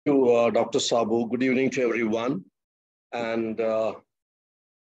You, Dr. Sabu. Good evening to everyone. And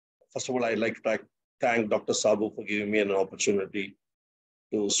first of all, I'd like to thank Dr. Sabu for giving me an opportunity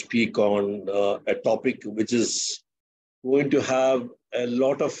to speak on a topic which is going to have a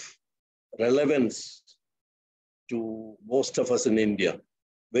lot of relevance to most of us in India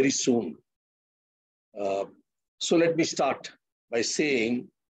very soon. So let me start by saying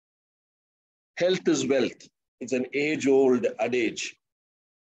health is wealth. It's an age-old adage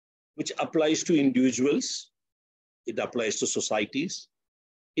which applies to individuals, it applies to societies,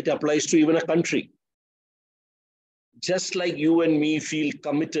 it applies to even a country. Just like you and me feel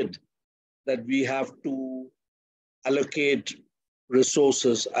committed that we have to allocate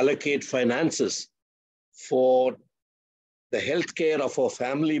resources, allocate finances for the healthcare of our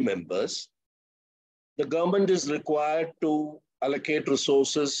family members, the government is required to allocate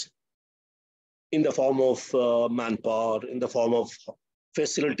resources in the form of manpower, in the form of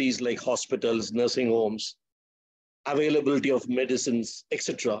facilities like hospitals, nursing homes, availability of medicines,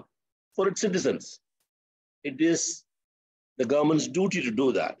 etc., for its citizens. It is the government's duty to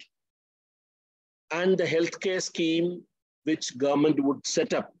do that. And the healthcare scheme which government would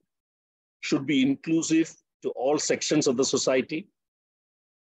set up should be inclusive to all sections of the society,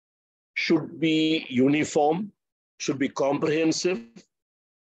 should be uniform, should be comprehensive,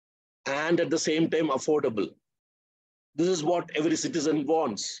 and at the same time affordable. This is what every citizen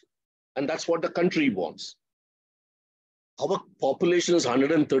wants, and that's what the country wants. Our population is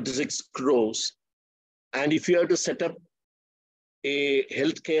 136 crores, and if you have to set up a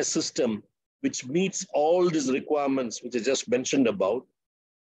healthcare system which meets all these requirements which I just mentioned about,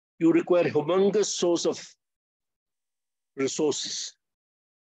 you require a humongous source of resources,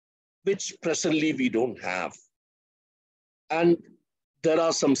 which presently we don't have. And there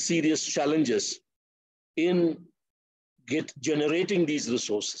are some serious challenges in generating these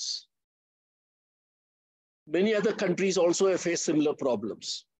resources. Many other countries also have faced similar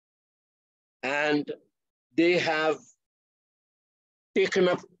problems. And they have taken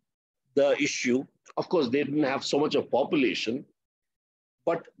up the issue. Of course, they didn't have so much of population,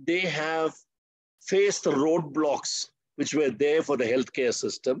 but they have faced the roadblocks which were there for the healthcare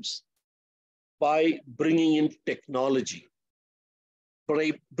systems by bringing in technology,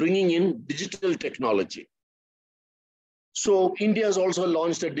 by bringing in digital technology. So India has also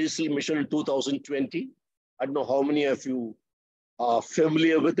launched a digital mission in 2020. I don't know how many of you are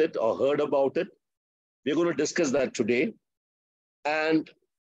familiar with it or heard about it. We're going to discuss that today. And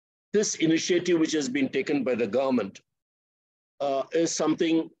this initiative which has been taken by the government is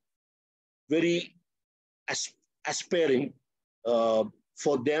something very aspiring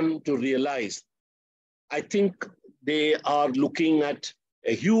for them to realize. I think they are looking at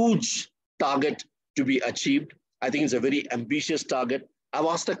a huge target to be achieved. I think it's a very ambitious target. I've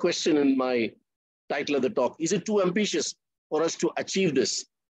asked a question in my title of the talk. Is it too ambitious for us to achieve this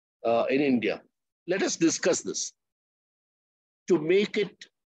in India? Let us discuss this. To make it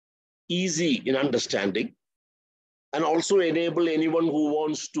easy in understanding and also enable anyone who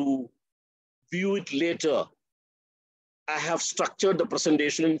wants to view it later, I have structured the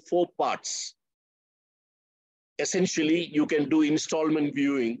presentation in 4 parts. Essentially, you can do installment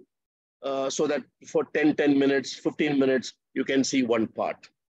viewing so that for 10 minutes, 15 minutes, you can see one part.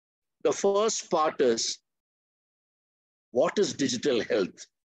 The first part is, what is digital health?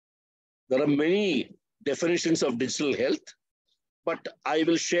 There are many definitions of digital health, but I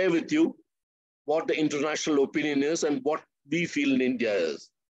will share with you what the international opinion is and what we feel in India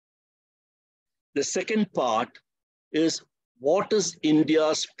is. The second part is, what is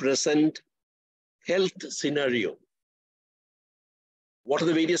India's present health scenario? What are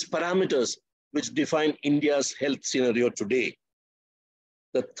the various parameters which define India's health scenario today?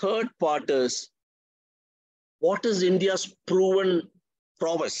 The third part is, what is India's proven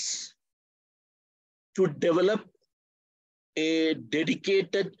prowess to develop a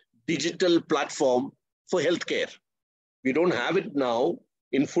dedicated digital platform for healthcare? We don't have it now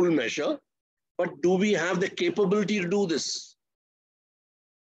in full measure, but do we have the capability to do this?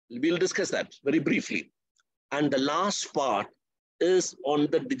 We'll discuss that very briefly. And the last part is on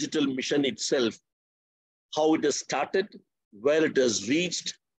the digital mission itself, how it has started, where it has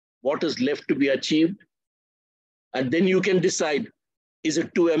reached, what is left to be achieved. And then you can decide, is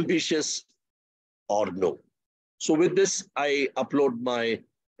it too ambitious or no? So with this, I upload my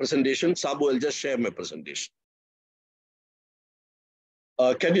presentation. Sabu, I'll just share my presentation.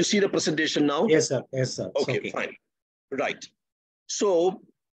 Can you see the presentation now? Yes, sir. Yes, sir. Okay, fine. Right. So,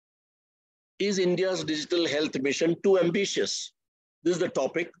 is India's digital health mission too ambitious? This is the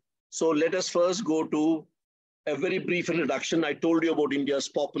topic. So let us first go to a very brief introduction. I told you about India's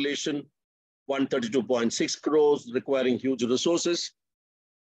population, 132.6 crores, requiring huge resources.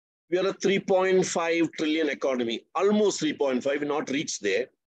 We are a 3.5 trillion economy, almost 3.5, not reached there.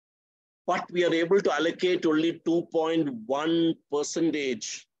 But we are able to allocate only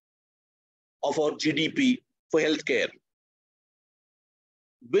 2.1% of our GDP for healthcare,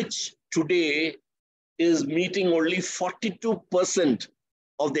 which today is meeting only 42%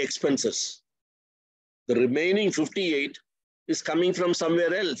 of the expenses. The remaining 58 is coming from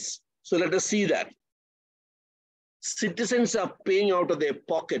somewhere else. So let us see that. Citizens are paying out of their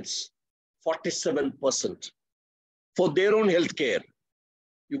pockets 47% for their own healthcare.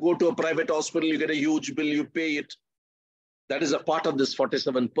 You go to a private hospital, you get a huge bill, you pay it. That is a part of this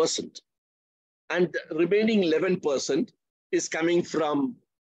 47%. And the remaining 11% is coming from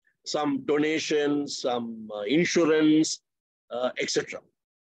some donations, some insurance, etc.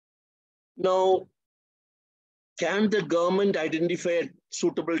 Now, can the government identify a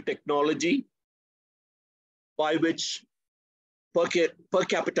suitable technology by which per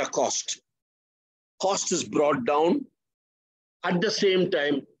capita cost is brought down, at the same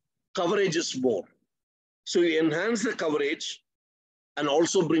time, coverage is more. So you enhance the coverage and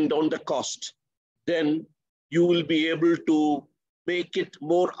also bring down the cost. Then you will be able to make it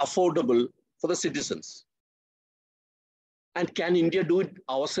more affordable for the citizens. And can India do it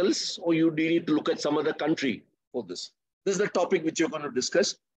ourselves, or you need to look at some other country for this? This is the topic which you're going to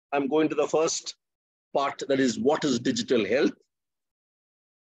discuss. I'm going to the first part, that is, what is digital health?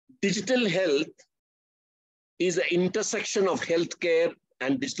 Digital health is an intersection of healthcare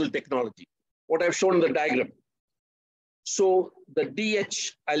and digital technology. What I've shown in the diagram. So the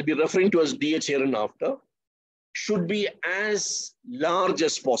DH, I'll be referring to as DH here and after, should be as large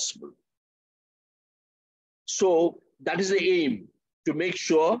as possible. So that is the aim, to make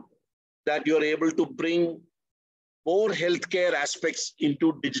sure that you're able to bring more healthcare aspects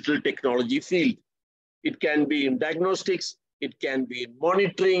into digital technology field. It can be in diagnostics, it can be in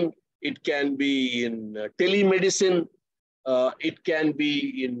monitoring, it can be in telemedicine, it can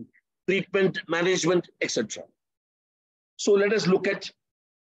be in treatment management, etc. So let us look at,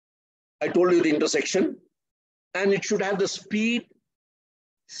 I told you the intersection, and it should have the speed,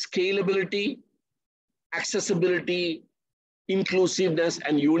 scalability, accessibility, inclusiveness,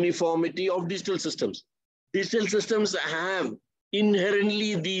 and uniformity of digital systems. Digital systems have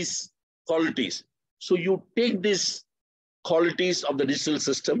inherently these qualities. So you take these qualities of the digital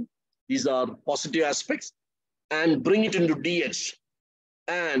system, these are positive aspects, and bring it into DH.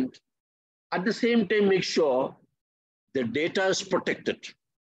 And at the same time, make sure the data is protected.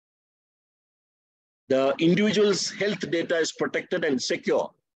 The individual's health data is protected and secure.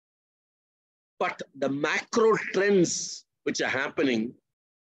 But the macro trends which are happening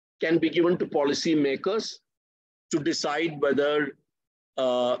can be given to policymakers to decide whether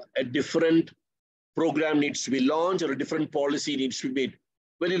a different program needs to be launched or a different policy needs to be made.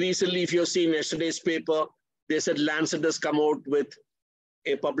 Very recently, if you've seen yesterday's paper, they said Lancet has come out with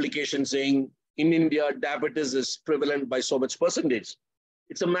a publication saying in India, diabetes is prevalent by so much percentage.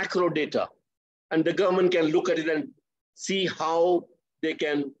 It's a macro data. And the government can look at it and see how they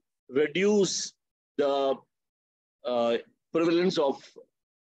can reduce the prevalence of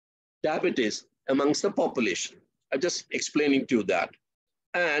diabetes amongst the population. I'm just explaining to you that.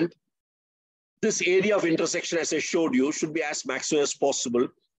 And this area of intersection, as I showed you, should be as maximum as possible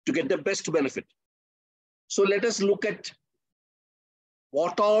to get the best benefit. So let us look at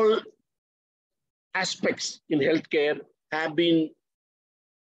what all aspects in healthcare have been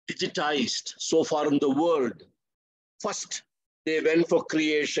digitized so far in the world. First, they went for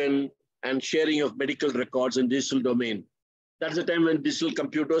creation and sharing of medical records in digital domain. That's the time when digital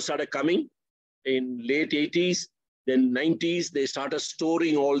computers started coming in late 80s, then 90s, they started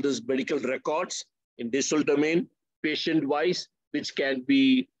storing all these medical records in digital domain, patient-wise, which can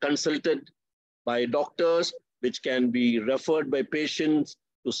be consulted by doctors, which can be referred by patients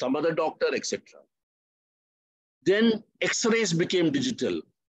to some other doctor, etc. Then X-rays became digital.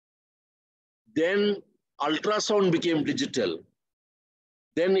 Then ultrasound became digital.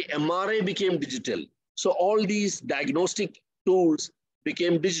 Then MRI became digital. So all these diagnostic tools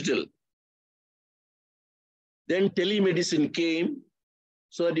became digital. Then telemedicine came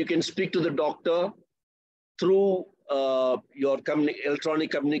so that you can speak to the doctor through your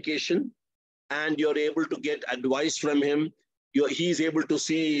electronic communication, and you're able to get advice from him. He's able to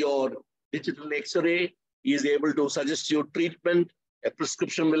see your digital X-ray. He is able to suggest you treatment. A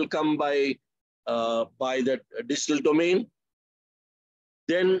prescription will come by the digital domain.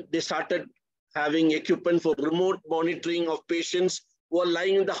 Then they started having equipment for remote monitoring of patients who are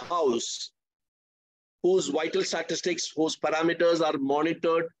lying in the house. whose vital statistics, whose parameters are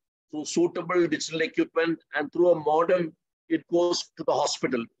monitored through suitable digital equipment, and through a modem, it goes to the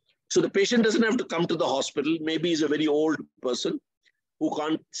hospital. So the patient doesn't have to come to the hospital. Maybe he's a very old person who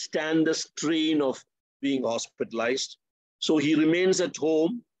can't stand the strain of being hospitalized. So he remains at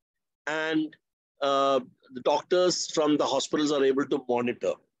home, and the doctors from the hospitals are able to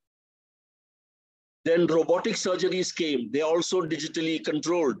monitor. Then robotic surgeries came. They are also digitally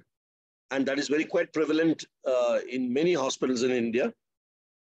controlled. And that is very quite prevalent in many hospitals in India.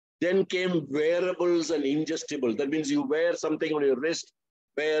 Then came wearables and ingestibles. That means you wear something on your wrist,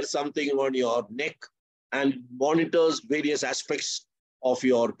 wear something on your neck, and monitors various aspects of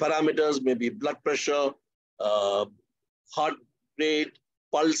your parameters, maybe blood pressure, heart rate,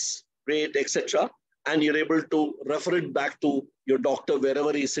 pulse rate, etc. And you're able to refer it back to your doctor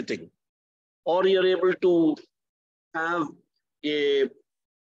wherever he's sitting. Or you're able to have a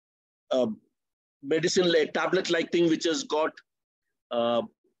medicine, a tablet-like thing which has got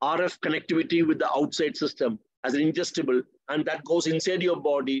RF connectivity with the outside system as an ingestible, and that goes inside your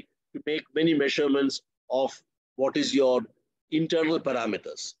body to make many measurements of what is your internal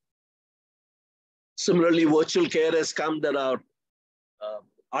parameters. Similarly, virtual care has come. There are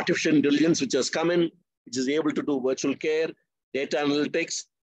artificial intelligence which has come in, which is able to do virtual care, data analytics.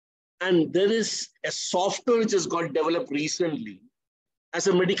 And there is a software which has got developed recently as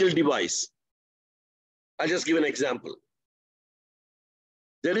a medical device. I'll just give an example.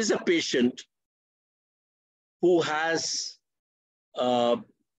 There is a patient who has a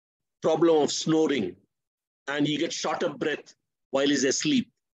problem of snoring, and he gets short of breath while he's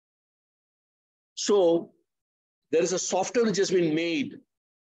asleep. So there is a software which has been made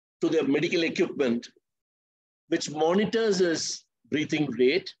to the medical equipment which monitors his breathing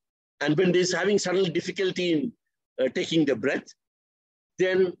rate, and when he's having sudden difficulty in taking the breath,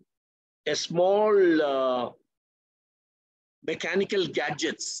 then a small mechanical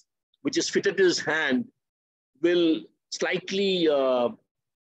gadgets which is fitted to his hand will slightly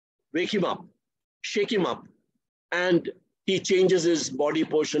wake him up, shake him up, and he changes his body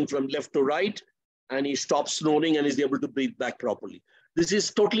position from left to right, and he stops snoring and is able to breathe back properly. This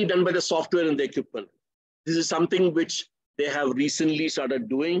is totally done by the software and the equipment. This is something which they have recently started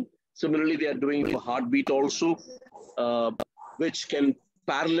doing. Similarly, they are doing for heartbeat also, which can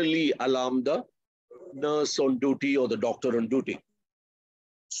parallelly alarm the nurse on duty or the doctor on duty.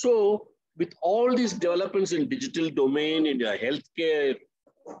 So with all these developments in digital domain, in your healthcare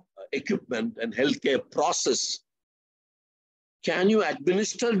equipment and healthcare process, can you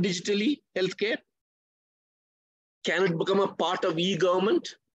administer digitally healthcare? Can it become a part of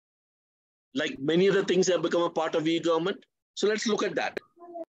e-government? Like many other things have become a part of e-government. So let's look at that.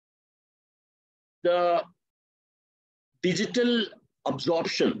 The digital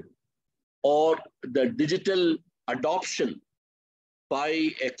absorption or the digital adoption by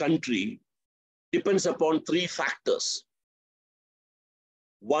a country depends upon three factors.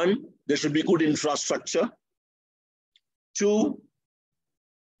 One, there should be good infrastructure. Two,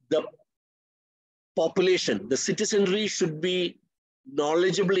 the population, the citizenry should be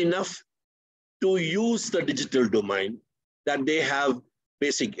knowledgeable enough to use the digital domain, that they have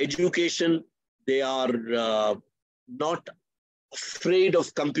basic education, they are not afraid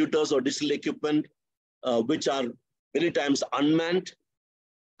of computers or digital equipment, which are many times unmanned.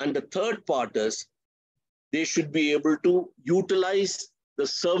 And the third part is they should be able to utilize the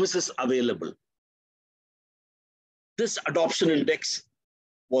services available. This adoption index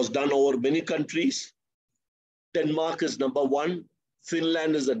was done over many countries. Denmark is number 1.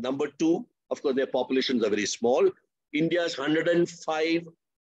 Finland is at number 2. Of course, their populations are very small. India is 105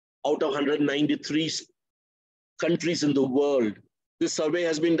 out of 193 countries in the world. This survey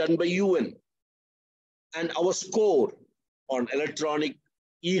has been done by UN. And our score on electronic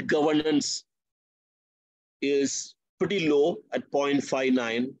e-governance is pretty low at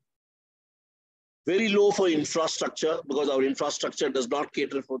 0.59. Very low for infrastructure, because our infrastructure does not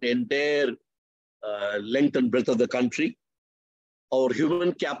cater for the entire length and breadth of the country. Our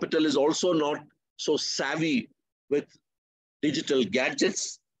human capital is also not so savvy with digital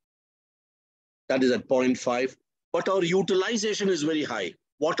gadgets. That is at 0.5. But our utilization is very high.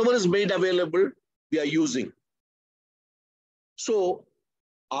 Whatever is made available, we are using. So,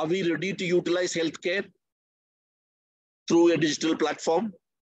 are we ready to utilize healthcare through a digital platform?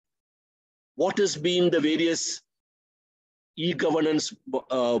 What has been the various e-governance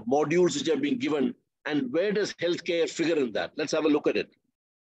modules which have been given, and where does healthcare figure in that? Let's have a look at it.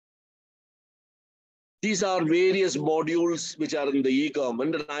 These are various modules which are in the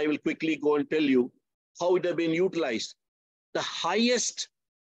e-government, and I will quickly go and tell you how it has been utilized. The highest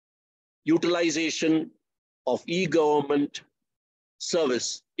utilization of e-government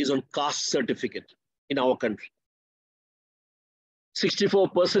service is on caste certificate in our country.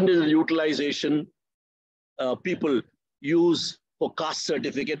 64% is the utilization people use for caste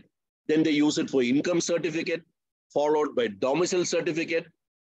certificate. Then they use it for income certificate, followed by domicile certificate.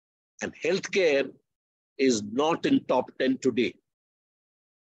 And healthcare is not in top 10 today.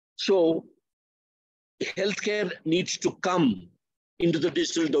 So healthcare needs to come into the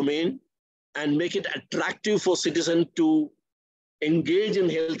digital domain and make it attractive for citizens to engage in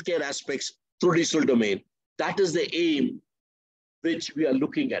healthcare aspects through digital domain. That is the aim which we are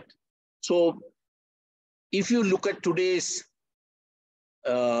looking at. So if you look at today's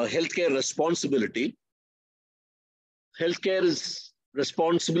healthcare responsibility,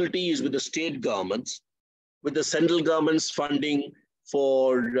 responsibility is with the state governments, with the central government's funding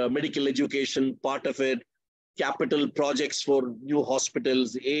for medical education, part of it, capital projects for new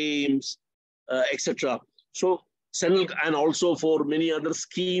hospitals, AIMS, etc. So central, and also for many other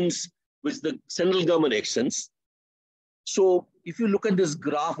schemes which the central government extends. So if you look at this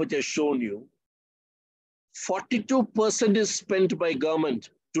graph which I've shown you, 42% is spent by government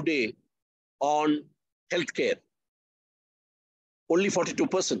today on healthcare. Only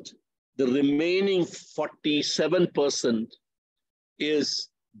 42%. The remaining 47% is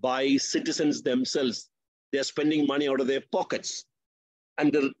by citizens themselves. They're spending money out of their pockets.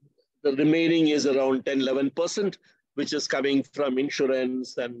 And the remaining is around 10, 11%, which is coming from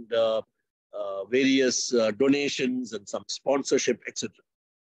insurance and various donations and some sponsorship, etc.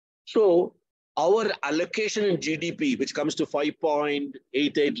 So our allocation in GDP, which comes to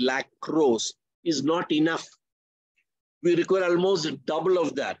 5.88 lakh crores, is not enough. We require almost double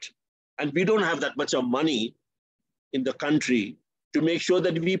of that. And we don't have that much of money in the country to make sure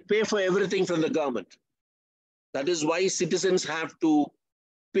that we pay for everything from the government. That is why citizens have to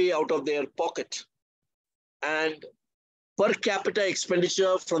pay out of their pocket. And per capita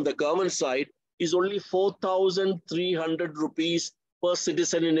expenditure from the government side is only 4,300 rupees per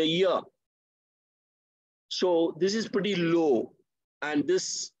citizen in a year. So this is pretty low. And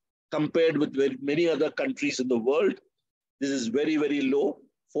this, compared with many other countries in the world, this is very, very low.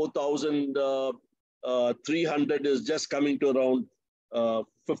 4,300 is just coming to around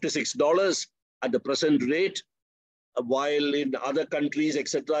 $56 at the present rate, while in other countries,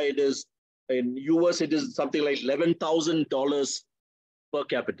 etc., it is, in US, it is something like $11,000 per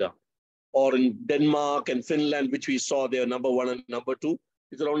capita. Or in Denmark and Finland, which we saw there, number 1 and number 2,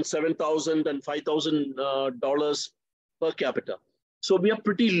 it's around $7,000 and $5,000 per capita. So we are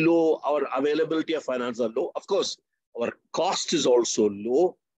pretty low. Our availability of finance are low. Of course, our cost is also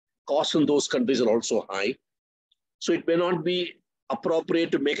low. Costs in those countries are also high. So it may not be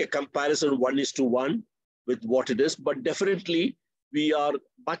appropriate to make a comparison 1:1 with what it is, but definitely we are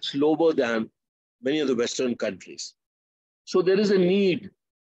much lower than many of the Western countries. So there is a need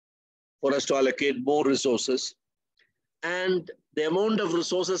for us to allocate more resources, and the amount of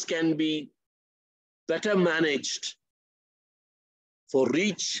resources can be better managed for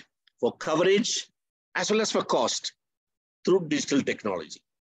reach, for coverage, as well as for cost through digital technology.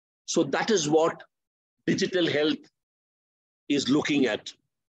 So that is what digital health is looking at.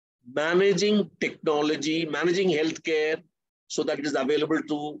 Managing technology, managing healthcare so that it is available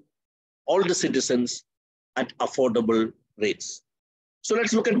to all the citizens at affordable rates. So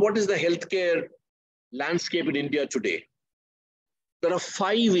let's look at what is the healthcare landscape in India today. There are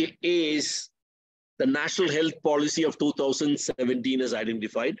 5 A's the National Health Policy of 2017 has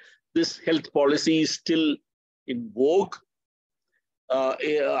identified. This health policy is still in vogue.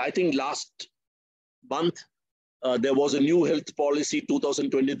 I think last month, there was a new health policy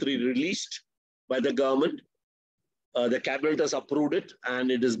 2023 released by the government. The cabinet has approved it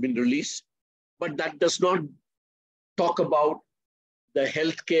and it has been released. But that does not talk about the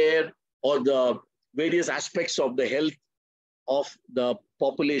healthcare or the various aspects of the health of the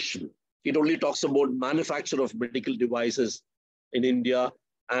population. It only talks about manufacture of medical devices in India,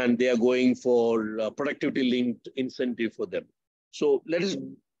 and they are going for productivity-linked incentive for them. So let us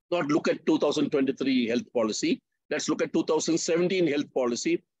not look at 2023 health policy. Let's look at 2017 health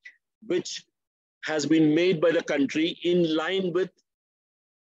policy, which has been made by the country in line with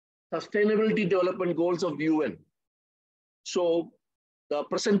Sustainability Development Goals of UN. So the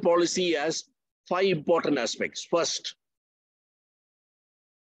present policy has 5 important aspects. First,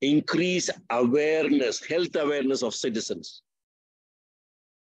 increase awareness, health awareness of citizens.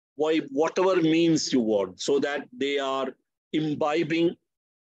 Whatever means you want, so that they are imbibing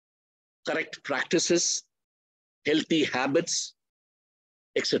correct practices, healthy habits,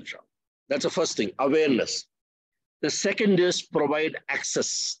 etc. That's the first thing, awareness. The second is provide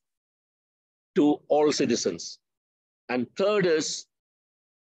access. to all citizens. And third is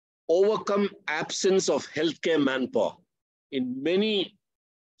overcome absence of healthcare manpower. In many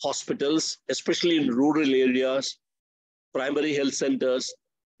hospitals, especially in rural areas, primary health centers,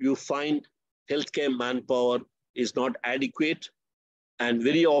 you find healthcare manpower is not adequate, and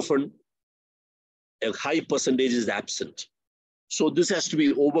very often a high percentage is absent. So this has to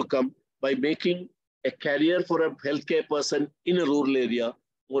be overcome by making a career for a healthcare person in a rural area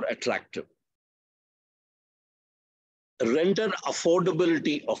more attractive. Render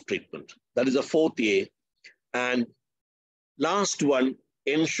affordability of treatment. That is the fourth A. And last one,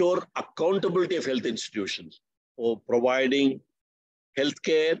 ensure accountability of health institutions for providing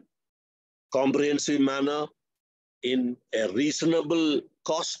healthcare, comprehensive manner, in a reasonable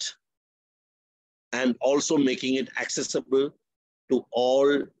cost, and also making it accessible to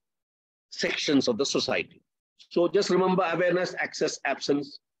all sections of the society. So just remember awareness, access,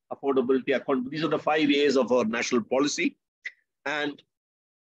 absence, affordability, accountability. These are the 5 A's of our national policy. And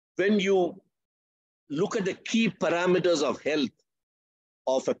when you look at the key parameters of health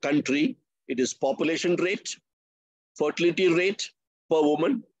of a country, it is population rate, fertility rate per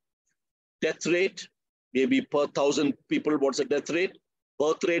woman, death rate, maybe per 1,000 people, what's the death rate,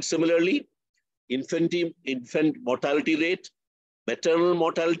 birth rate similarly, infant mortality rate, maternal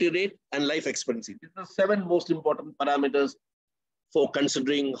mortality rate, and life expectancy. These are 7 most important parameters for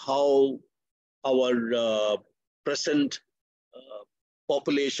considering how our present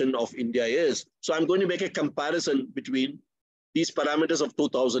population of India is. So I'm going to make a comparison between these parameters of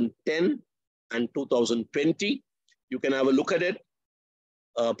 2010 and 2020. You can have a look at it.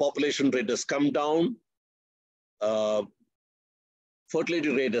 Population rate has come down. Fertility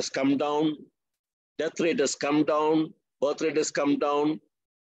rate has come down. Death rate has come down. Birth rate has come down.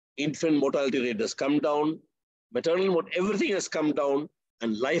 Infant mortality rate has come down. Maternal, everything has come down,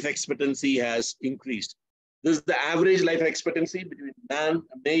 and life expectancy has increased. This is the average life expectancy between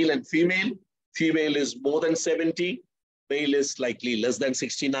male and female. Female is more than 70. Male is slightly less than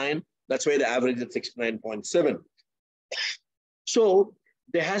 69. That's why the average is 69.7. So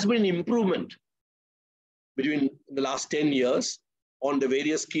there has been improvement between the last 10 years on the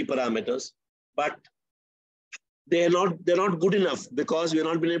various key parameters, but they're not good enough because we've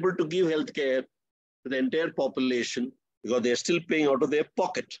not been able to give healthcare to the entire population because they're still paying out of their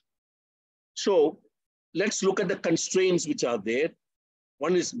pocket. So let's look at the constraints which are there.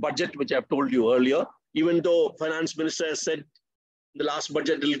 One is budget, which I've told you earlier. Even though Finance Minister has said in the last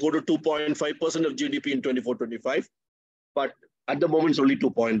budget, it'll go to 2.5% of GDP in 24-25, but at the moment it's only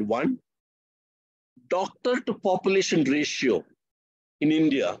 2.1. Doctor to population ratio in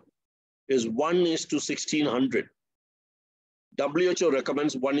India is 1:1,600. WHO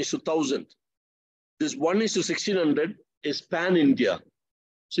recommends 1:1,000. This 1:1,600 is pan-India.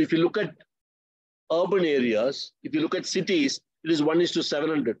 So if you look at urban areas, if you look at cities, it is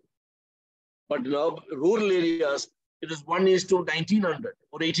 1:700. But in rural areas, it is 1:1,900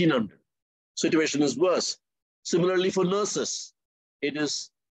 or 1,800. Situation is worse. Similarly for nurses, it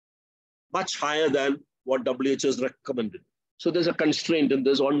is much higher than what WHO has recommended. So there's a constraint in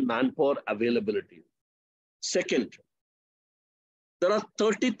this on manpower availability. Second, there are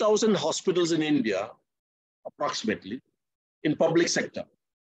 30,000 hospitals in India, approximately, in public sector.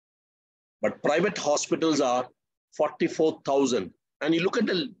 But private hospitals are 44,000. And you look at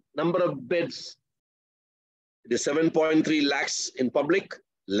the number of beds, it is 7.3 lakhs in public,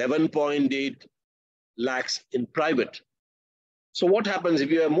 11.8 lakhs in private. So what happens if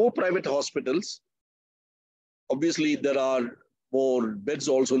you have more private hospitals? Obviously, there are more beds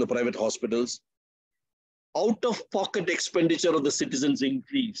also in the private hospitals. Out-of-pocket expenditure of the citizens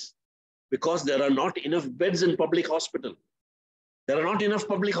increase because there are not enough beds in public hospital. There are not enough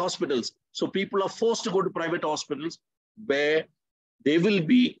public hospitals. So people are forced to go to private hospitals where there will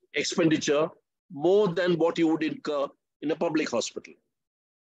be expenditure more than what you would incur in a public hospital.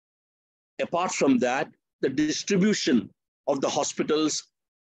 Apart from that, the distribution of the hospitals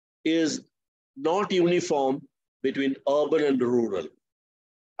is not uniform between urban and rural.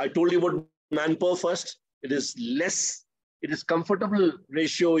 I told you about manpower first. It is less, it is comfortable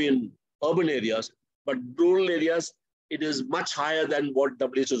ratio in urban areas, but rural areas, it is much higher than what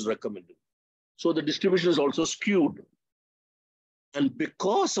WHO is recommended. So the distribution is also skewed. And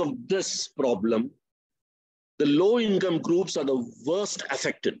because of this problem, the low-income groups are the worst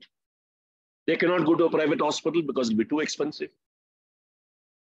affected. They cannot go to a private hospital because it'll be too expensive.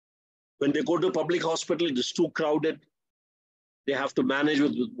 When they go to a public hospital, it is too crowded. They have to manage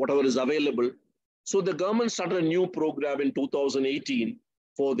with whatever is available. So the government started a new program in 2018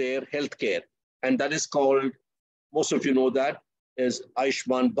 for their healthcare. And that is called, most of you know that, is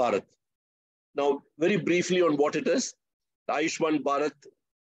Ayushman Bharat. Now, very briefly on what it is. The Ayushman Bharat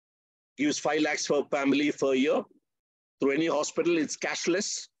gives 5 lakhs per family per year. Through any hospital, it's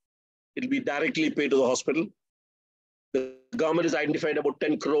cashless. It'll be directly paid to the hospital. The government has identified about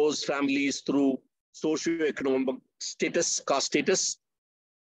 10 crores families through socio-economic status, caste status.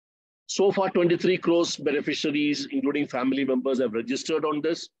 So far, 23 crores beneficiaries, including family members, have registered on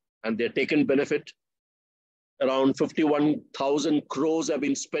this, and they're taken benefit. Around 51,000 crores have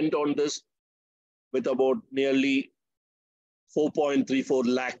been spent on this, with about nearly 4.34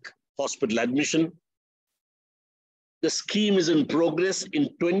 lakh hospital admission. The scheme is in progress in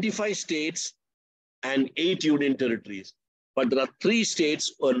 25 states and 8 union territories. But there are 3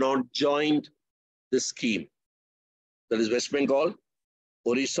 states who are not joined the scheme. That is West Bengal,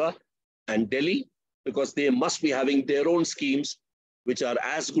 Orissa, and Delhi, because they must be having their own schemes, which are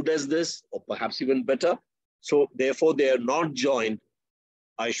as good as this, or perhaps even better. So therefore, they are not joined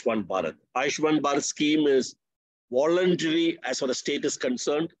Ayushman Bharat. Ayushman Bharat scheme is voluntary as far as state is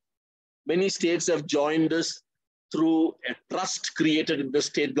concerned. Many states have joined this through a trust created in the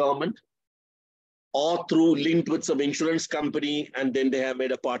state government, or through linked with some insurance company, and then they have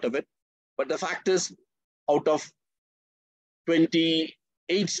made a part of it. But the fact is, out of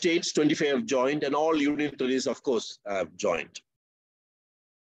 28 states, 25 have joined, and all union territories, of course, have joined.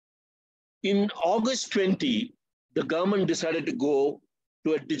 In August 20, the government decided to go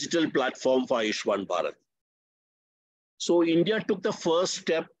to a digital platform for Ayushman Bharat. So India took the first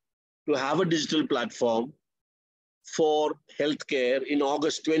step to have a digital platform for healthcare in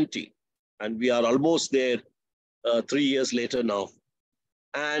August 20. And we are almost there 3 years later now.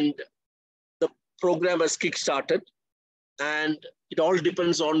 And the program has kickstarted, and it all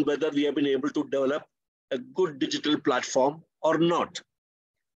depends on whether we have been able to develop a good digital platform or not.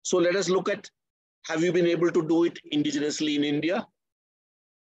 So let us look at, have you been able to do it indigenously in India?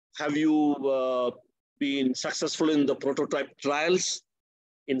 Have you been successful in the prototype trials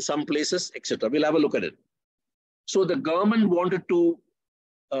in some places, etc.? We'll have a look at it. So the government wanted to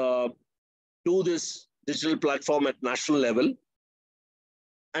do this digital platform at national level,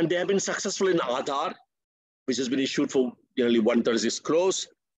 and they have been successful in Aadhaar, which has been issued for nearly 136 crores.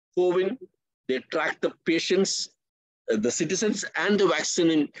 COVID, they tracked the patients, the citizens, and the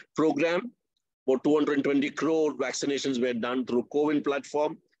vaccine program. About 220 crore vaccinations were done through COVID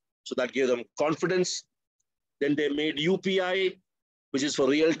platform. So that gave them confidence. Then they made UPI, which is for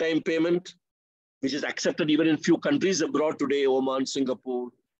real-time payment, which is accepted even in few countries abroad today, Oman, Singapore,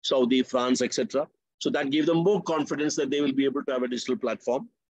 Saudi, France, etc. So that gave them more confidence that they will be able to have a digital platform.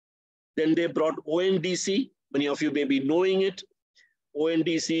 Then they brought ONDC. Many of you may be knowing it.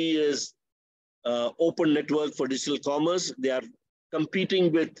 ONDC is open network for digital commerce. They are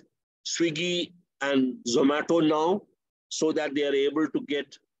competing with Swiggy and Zomato now, so that they are able to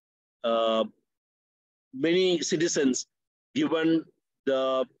get many citizens given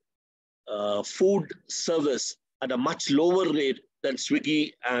the food service at a much lower rate than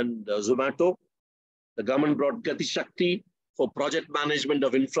Swiggy and Zomato. The government brought Gati Shakti for project management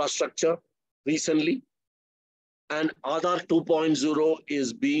of infrastructure recently. And Aadhaar 2.0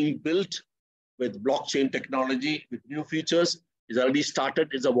 is being built with blockchain technology, with new features. It's already started.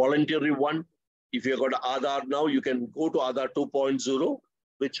 It's a voluntary one. If you've got Aadhaar now, you can go to Aadhaar 2.0,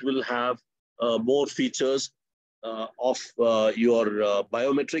 which will have more features of your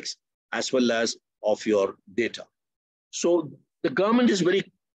biometrics as well as of your data. So the government is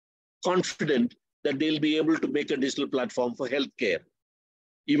very confident that they'll be able to make a digital platform for healthcare,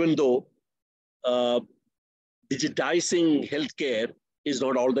 even though digitizing healthcare is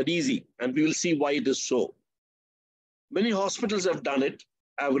not all that easy. And we will see why it is so. Many hospitals have done it.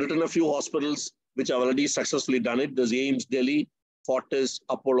 I've written a few hospitals which have already successfully done it. There's AIIMS Delhi, Fortis,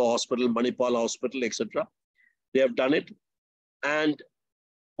 Apollo Hospital, Manipal Hospital, etc. They have done it. And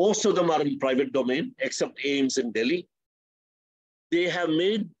most of them are in private domain, except AIIMS in Delhi. They have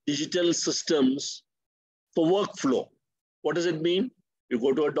made digital systems for workflow. What does it mean? You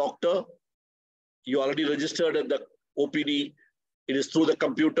go to a doctor, you already registered at the OPD, it is through the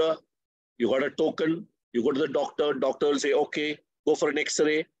computer, you got a token, you go to the doctor will say, okay, go for an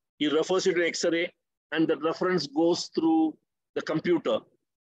X-ray. He refers you to X-ray, and the reference goes through the computer,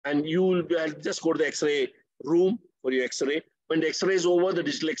 and you will just go to the X-ray room for your X-ray. When the X-ray is over, the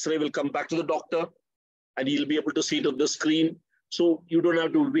digital X-ray will come back to the doctor, and he'll be able to see it on the screen. So you don't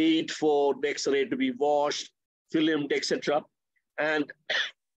have to wait for the X-ray to be washed, filmed, etc. And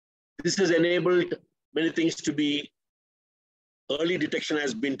this has enabled many things to be, early detection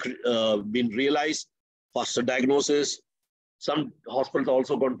has been realized, faster diagnosis. Some hospitals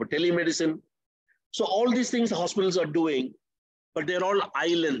also gone for telemedicine. So all these things the hospitals are doing, but they're all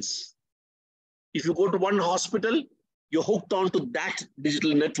islands. If you go to one hospital, you're hooked onto that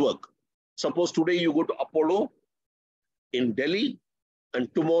digital network. Suppose today you go to Apollo in Delhi,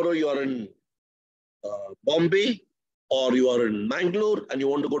 and tomorrow you are in Bombay, or you are in Mangalore, and you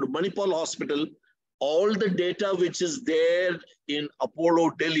want to go to Manipal Hospital, all the data which is there in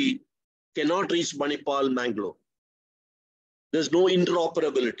Apollo Delhi cannot reach Manipal Mangalore. There's no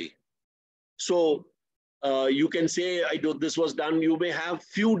interoperability. So you can say, this was done. You may have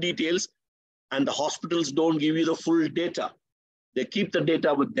few details, and the hospitals don't give you the full data. They keep the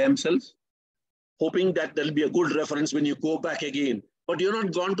data with themselves, hoping that there'll be a good reference when you go back again. But you're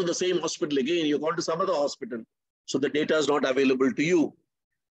not gone to the same hospital again. You've gone to some other hospital. So the data is not available to you.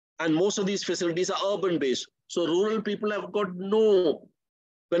 And most of these facilities are urban-based. So rural people have got no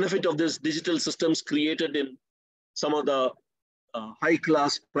benefit of this digital systems created in some of the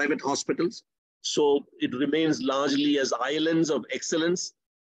high-class private hospitals. So it remains largely as islands of excellence,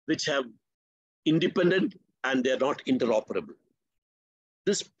 which have independent and they're not interoperable.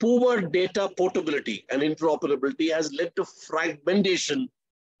 This poor data portability and interoperability has led to fragmentation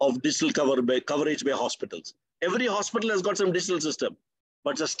of digital coverage by hospitals. Every hospital has got some digital system,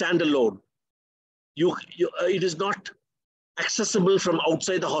 but it's a standalone. It is not accessible from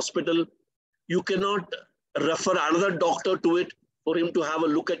outside the hospital. You cannot refer another doctor to it for him to have a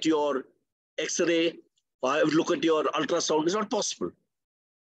look at your X-ray, or look at your ultrasound. It's not possible.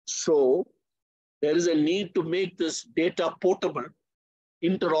 So there is a need to make this data portable,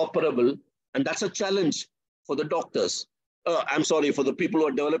 interoperable, and that's a challenge for the doctors. For the people who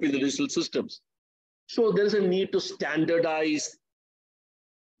are developing the digital systems. So there is a need to standardize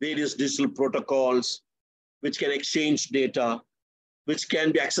various digital protocols which can exchange data, which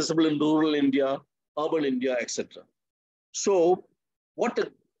can be accessible in rural India, urban India, etc. So what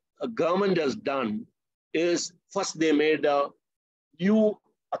a government has done is, first they made a new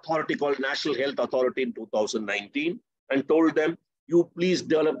authority called National Health Authority in 2019 and told them, you please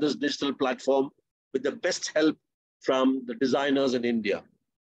develop this digital platform with the best help from the designers in India.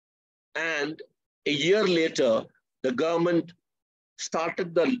 And a year later, the government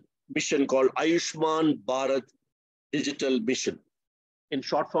started the mission called Ayushman Bharat Digital Mission. In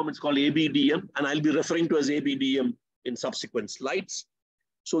short form, it's called ABDM, and I'll be referring to as ABDM in subsequent slides.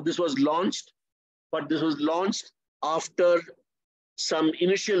 So this was launched, but this was launched after some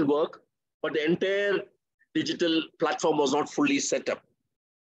initial work, but the entire digital platform was not fully set up.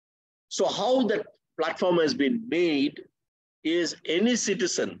 So how that platform has been made is any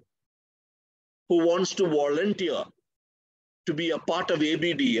citizen who wants to volunteer to be a part of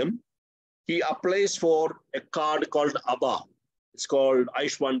ABDM, he applies for a card called ABA. It's called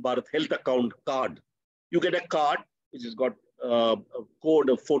Ayushman Bharat Health Account Card. You get a card which has got a code,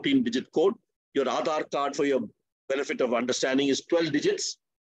 a 14-digit code. Your Aadhaar card, for your benefit of understanding, is 12 digits.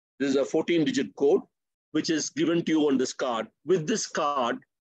 This is a 14-digit code which is given to you on this card. With this card,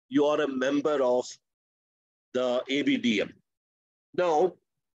 you are a member of the ABDM. Now,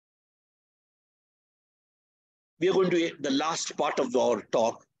 we are going to the last part of our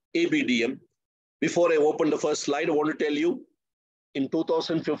talk, ABDM. Before I open the first slide, I want to tell you, in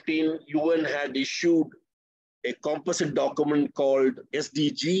 2015, UN had issued a composite document called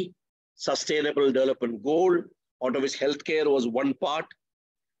SDG, Sustainable Development Goal, out of which healthcare was one part.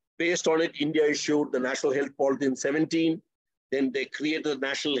 Based on it, India issued the National Health Policy in 2017. Then they created the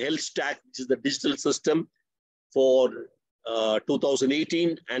National Health Stack, which is the digital system, for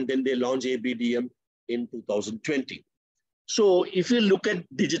 2018. And then they launched ABDM in 2020. So if you look at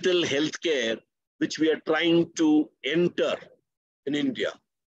digital healthcare, which we are trying to enter in India,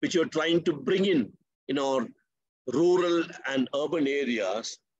 which you're trying to bring in our rural and urban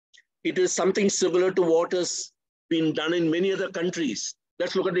areas, it is something similar to what has been done in many other countries.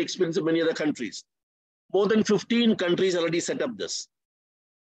 Let's look at the experience of many other countries. More than 15 countries already set up this.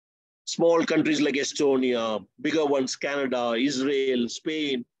 Small countries like Estonia, bigger ones, Canada, Israel,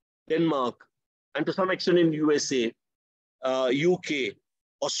 Spain, Denmark, and to some extent in USA, UK,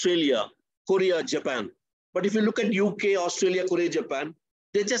 Australia, Korea, Japan. But if you look at UK, Australia, Korea, Japan,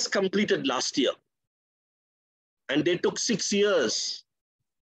 they just completed last year. And they took 6 years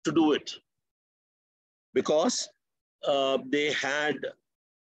to do it because they had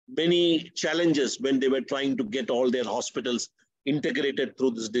many challenges when they were trying to get all their hospitals integrated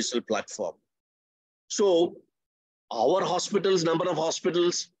through this digital platform. So our hospitals, number of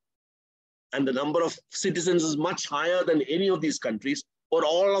hospitals, and the number of citizens is much higher than any of these countries, or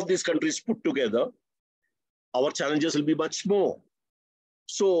all of these countries put together. Our challenges will be much more.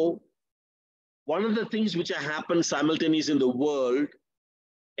 So one of the things which have happened simultaneously in the world,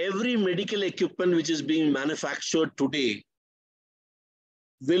 every medical equipment which is being manufactured today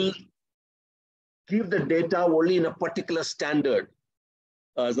will keep the data only in a particular standard.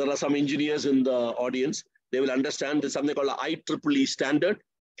 There are some engineers in the audience. They will understand there's something called an IEEE standard.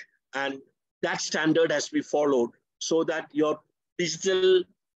 And that standard has to be followed so that your digital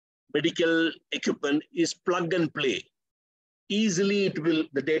medical equipment is plug and play. Easily,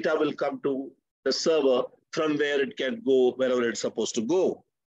 the data will come to the server from where it can go wherever it's supposed to go.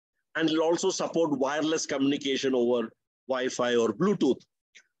 And it'll also support wireless communication over Wi-Fi or Bluetooth.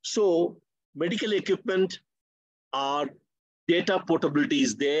 So medical equipment, our data portability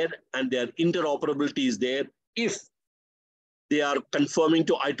is there and their interoperability is there if they are conforming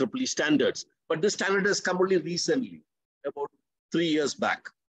to IEEE standards. But this standard has come only recently, about 3 years back.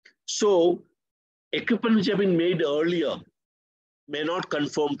 So equipment which have been made earlier may not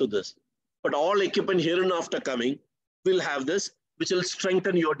conform to this. But all equipment here and after coming will have this, which will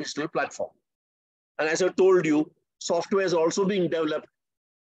strengthen your digital platform. And as I told you, software is also being developed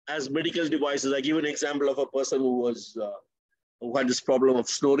as medical devices. I give an example of a person who had this problem of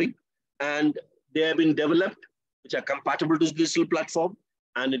snoring, and they have been developed, which are compatible to the digital platform,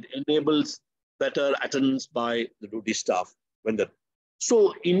 and it enables better attendance by the duty staff.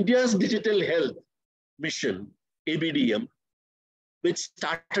 So India's digital health mission, ABDM, which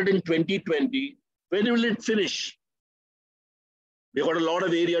started in 2020, when will it finish? We've got a lot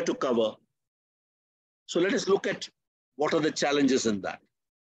of area to cover. So let us look at what are the challenges in that.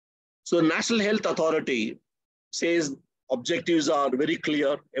 So the National Health Authority says objectives are very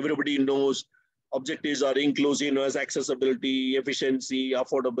clear. Everybody knows objectives are inclusiveness, accessibility, efficiency,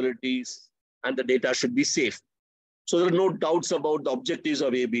 affordability, and the data should be safe. So there are no doubts about the objectives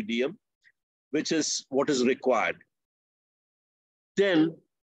of ABDM, which is what is required. Then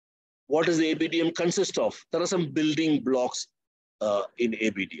what does the ABDM consist of? There are some building blocks in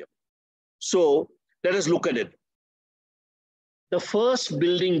ABDM. So let us look at it. The first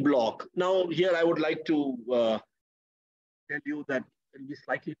building block, now here I would like to tell you that it will be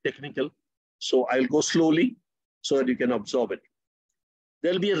slightly technical. So I'll go slowly so that you can absorb it.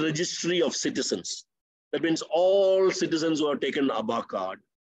 There'll be a registry of citizens. That means all citizens who have taken ABHA card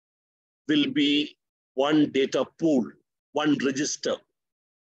will be one data pool, one register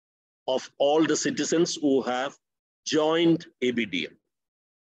of all the citizens who have joined ABDM.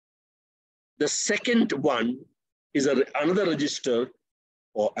 The second one is another register,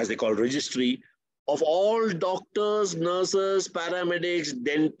 or as they call registry, of all doctors, nurses, paramedics,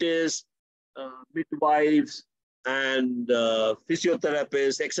 dentists, midwives, and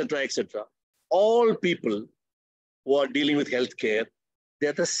physiotherapists, etc. All people who are dealing with healthcare,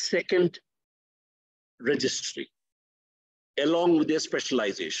 they're the second registry, along with their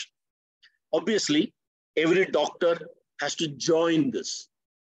specialization. Obviously, every doctor has to join this.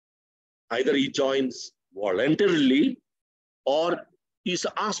 Either he joins voluntarily or he's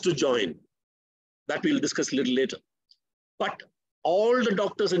asked to join. That we'll discuss a little later. But all the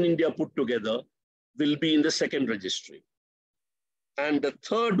doctors in India put together will be in the second registry. And the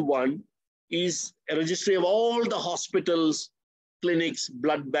third one is a registry of all the hospitals, clinics,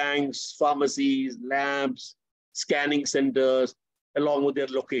 blood banks, pharmacies, labs, scanning centers, along with their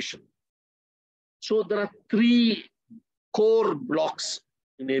location. So there are three core blocks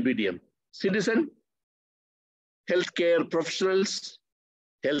in ABDM: citizen, healthcare professionals,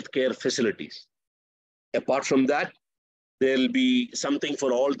 healthcare facilities. Apart from that, there'll be something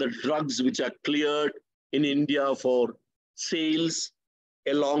for all the drugs which are cleared in India for sales,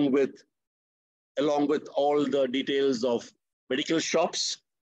 along with all the details of medical shops.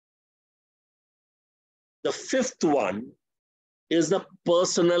 The fifth one is the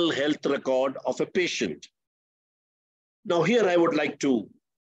personal health record of a patient. Now here I would like to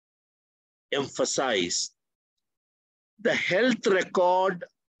emphasize the health record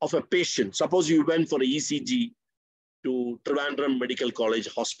of a patient. Suppose you went for an ECG to Trivandrum Medical College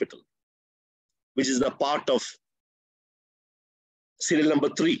Hospital, which is the part of serial number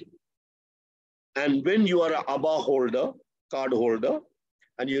 3. And when you are an ABHA holder, card holder,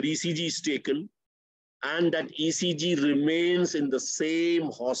 and your ECG is taken, and that ECG remains in the same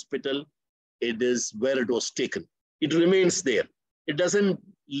hospital, it is where it was taken. It remains there. It doesn't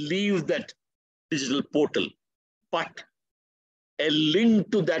leave that digital portal, but a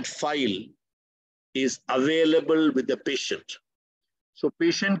link to that file is available with the patient. So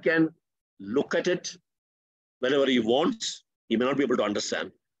patient can look at it whenever he wants. He may not be able to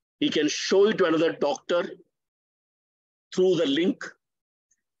understand. He can show it to another doctor through the link.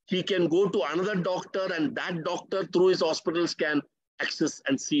 He can go to another doctor, and that doctor through his hospitals can access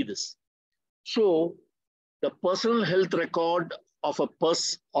and see this. So the personal health record of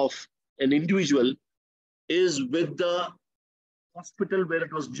an individual is with the hospital where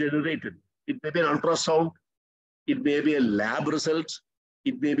it was generated. It may be an ultrasound. It may be a lab result.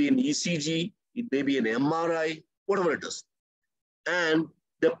 It may be an ECG. It may be an MRI, whatever it is. And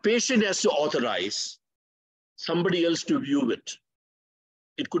the patient has to authorize somebody else to view it.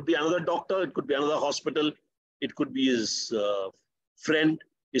 It could be another doctor. It could be another hospital. It could be his friend.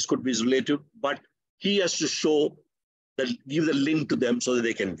 It could be his relative. But he has to show that, give the link to them so that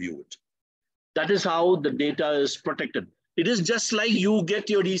they can view it. That is how the data is protected. It is just like you get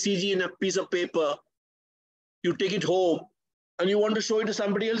your ECG in a piece of paper, you take it home, and you want to show it to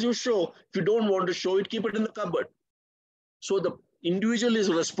somebody else, you show. If you don't want to show it, keep it in the cupboard. So the individual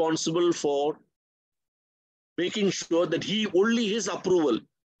is responsible for making sure that only his approval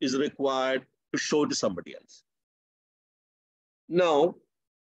is required to show it to somebody else. Now,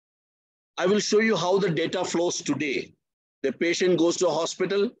 I will show you how the data flows today. The patient goes to a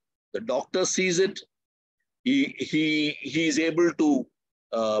hospital, the doctor sees it, he is able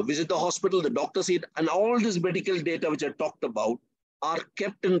to visit the hospital, the doctor sees it, and all this medical data which I talked about are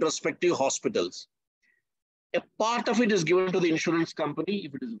kept in respective hospitals. A part of it is given to the insurance company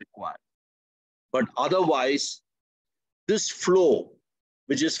if it is required. But otherwise, this flow,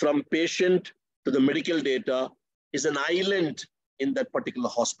 which is from patient to the medical data, is an island in that particular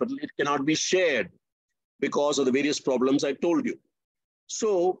hospital. It cannot be shared because of the various problems I told you.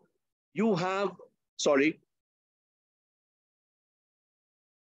 So you have, the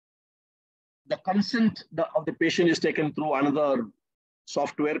consent of the patient is taken through another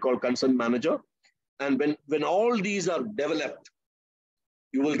software called Consent Manager. And when all these are developed,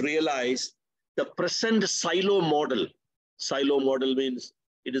 you will realize the present silo model means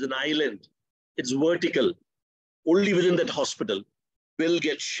it is an island, it's vertical, only within that hospital, will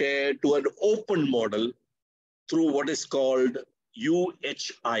get shared to an open model through what is called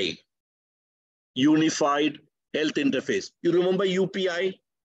UHI, Unified Health Interface. You remember UPI,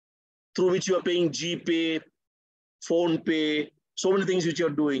 through which you are paying GPay, PhonePe, so many things which you are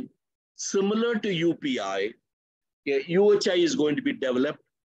doing. Similar to UPI, UHI is going to be developed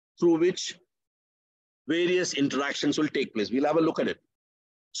through which various interactions will take place. We'll have a look at it.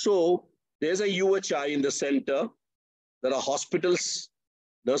 So there's a UHI in the center. There are hospitals,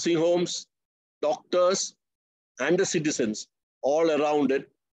 nursing homes, doctors, and the citizens all around it,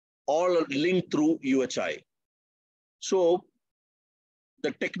 all are linked through UHI. So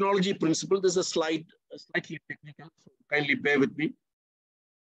the technology principle, this is a slide, slightly technical, so kindly bear with me.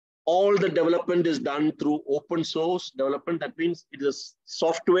 All the development is done through open source development. That means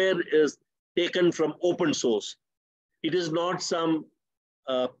software is taken from open source. It is not some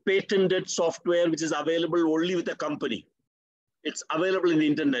patented software which is available only with a company. It's available in the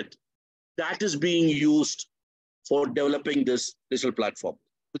internet. That is being used for developing this digital platform.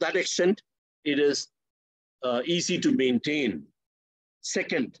 To that extent, it is easy to maintain.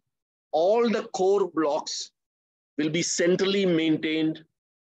 Second, all the core blocks will be centrally maintained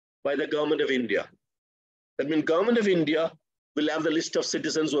by the Government of India. That means Government of India will have the list of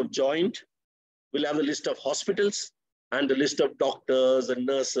citizens who have joined, will have the list of hospitals, and the list of doctors and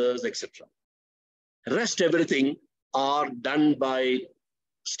nurses, etc. Rest everything are done by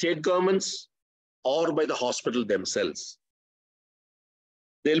state governments or by the hospital themselves.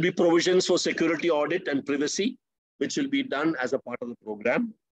 There'll be provisions for security audit and privacy, which will be done as a part of the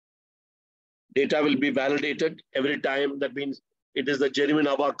program. Data will be validated every time. That means it is the genuine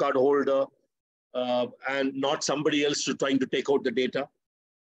Aadhaar card holder and not somebody else trying to take out the data.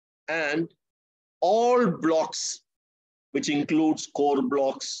 And all blocks, which includes core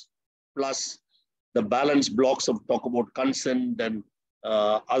blocks, plus the balance blocks of talk about consent and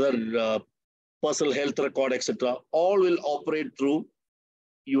other personal health record, etc., all will operate through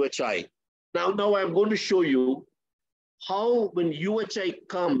UHI. Now I'm going to show you how when UHI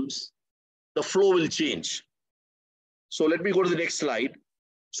comes, the flow will change. So let me go to the next slide.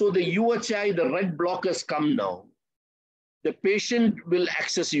 So the UHI, the red block has come now. The patient will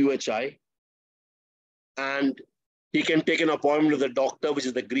access UHI and he can take an appointment with the doctor, which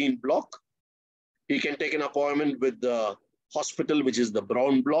is the green block. He can take an appointment with the hospital, which is the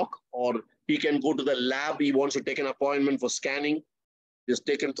brown block, or he can go to the lab. He wants to take an appointment for scanning. Is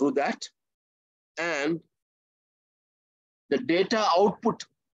taken through that. And the data output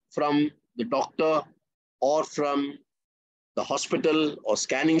from the doctor or from the hospital or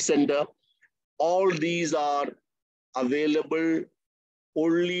scanning center, all these are available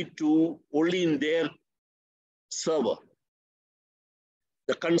only in their server.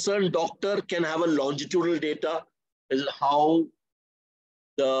 The concerned doctor can have a longitudinal data as how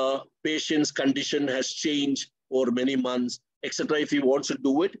the patient's condition has changed over many months, etc. If he wants to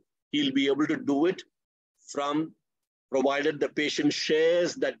do it, he'll be able to do it from provided the patient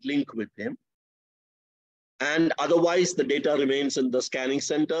shares that link with him. And otherwise, the data remains in the scanning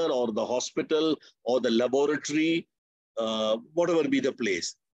center or the hospital or the laboratory, whatever be the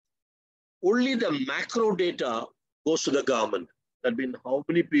place. Only the macro data goes to the government. That means how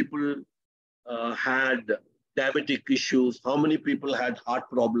many people had diabetic issues, how many people had heart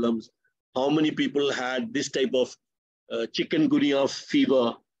problems, how many people had this type of chikungunya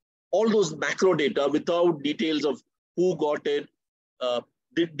fever, all those macro data without details of who got it,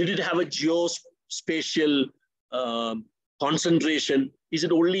 did it have a geospatial concentration, is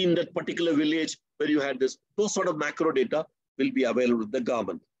it only in that particular village where you had this, those sort of macro data will be available with the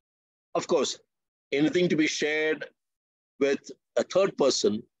government. Of course, anything to be shared with a third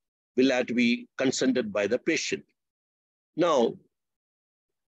person will have to be consented by the patient. Now,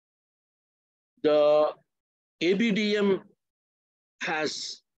 the ABDM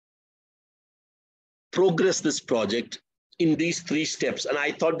has progressed this project in these 3 steps. And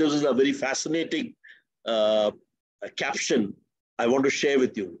I thought this is a very fascinating caption I want to share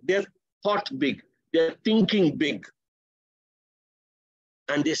with you. They've thought big, they're thinking big,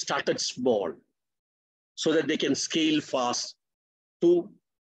 and they started small so that they can scale fast to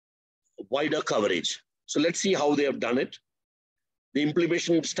wider coverage. So let's see how they have done it. The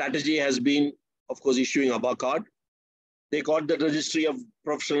implementation strategy has been, of course, issuing ABBA card. They got the registry of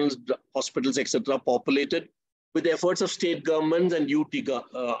professionals, hospitals, etc. populated with the efforts of state governments and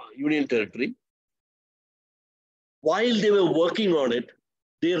union territory. While they were working on it,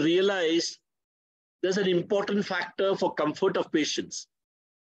 they realized there's an important factor for comfort of patients.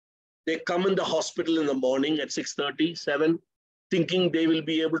 They come in the hospital in the morning at 6:30, 7, thinking they will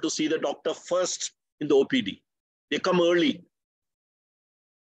be able to see the doctor first in the OPD. They come early,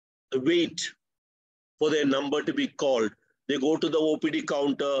 wait for their number to be called. They go to the OPD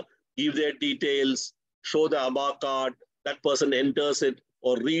counter, give their details, show the ABBA card, that person enters it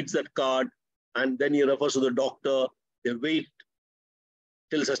or reads that card, and then he refers to the doctor. They wait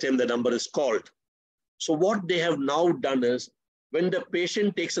till such time the number is called. So what they have now done is, when the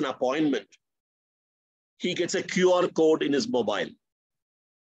patient takes an appointment, he gets a QR code in his mobile.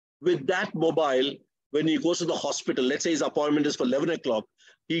 With that mobile, when he goes to the hospital, let's say his appointment is for 11 o'clock,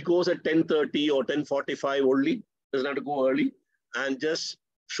 he goes at 10:30 or 10:45 only, doesn't have to go early, and just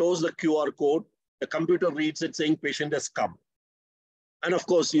shows the QR code. The computer reads it saying patient has come. And of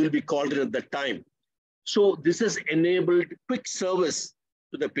course, you'll be called in at that time. So this has enabled quick service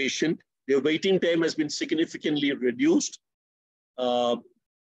to the patient. Their waiting time has been significantly reduced.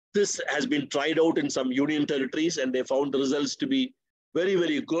 This has been tried out in some union territories, and they found the results to be very,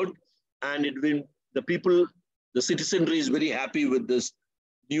 very good. And the people, the citizenry is very happy with this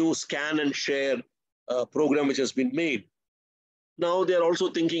new scan and share program which has been made. Now they're also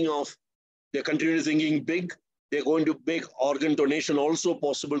thinking of, they're continuing thinking big. They're going to make organ donation also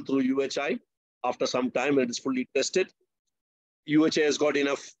possible through UHI after some time when it is fully tested. UHI has got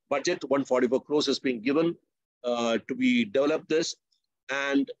enough budget, 144 crores has been given to be developed this.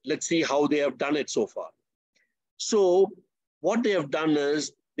 And let's see how they have done it so far. So what they have done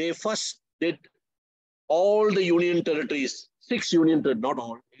is, they first did all the union territories, 6 union territories, not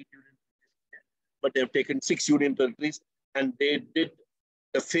all, 8 union territories, but they have taken 6 union territories, and they did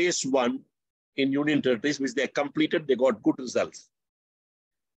the phase 1 in union territories, which they completed. They got good results.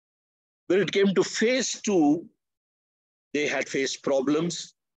 When it came to phase 2, they had faced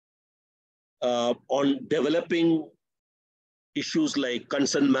problems on developing issues like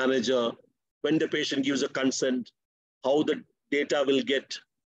consent manager, when the patient gives a consent, how the data will get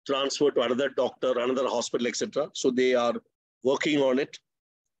transferred to another doctor, another hospital, etc. So they are working on it.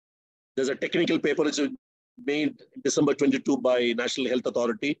 There's a technical paper which was made in December 22 by National Health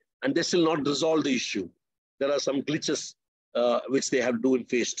Authority, and they still not resolved the issue. There are some glitches which they have to do in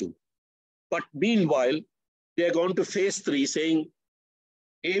phase 2. But meanwhile, they are going to phase 3 saying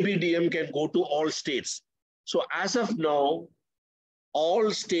ABDM can go to all states. So as of now,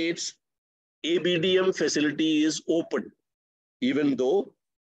 all states ABDM facility is open, even though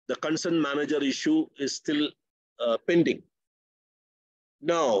the consent manager issue is still pending.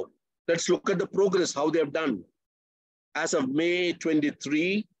 Now, let's look at the progress, how they have done. As of May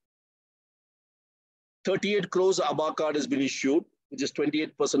 23, 38 crores ABBA card has been issued, which is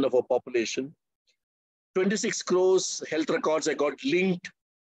 28% of our population. 26 crores health records I got linked,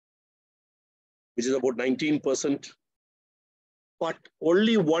 which is about 19%. But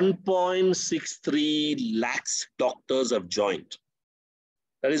only 1.63 lakhs doctors have joined.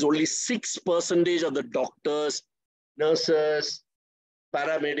 That is only 6% of the doctors, nurses,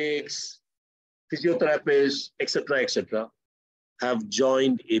 paramedics, physiotherapists, etc., have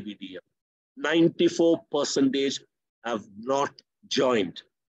joined ABDM. 94% have not joined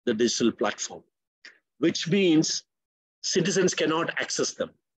the digital platform, which means citizens cannot access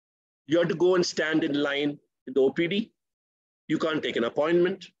them. You have to go and stand in line in the OPD. You can't take an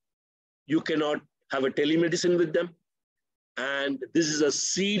appointment. You cannot have a telemedicine with them. And this is a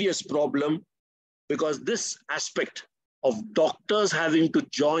serious problem because this aspect of doctors having to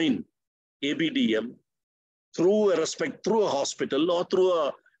join ABDM through a hospital or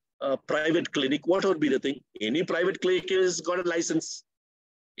through a private clinic, what would be the thing? Any private clinic has got a license.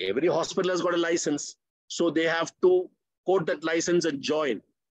 Every hospital has got a license. So they have to quote that license and join.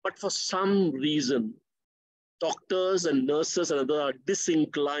 But for some reason, doctors and nurses and others are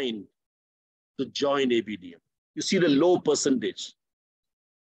disinclined to join ABDM. You see the low percentage.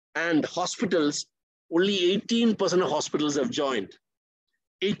 And hospitals, only 18% of hospitals have joined.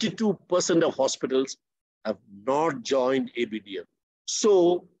 82% of hospitals have not joined ABDM.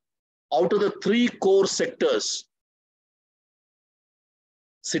 So out of the 3 core sectors,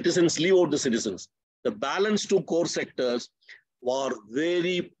 citizens, leave out the citizens. The balance 2 core sectors were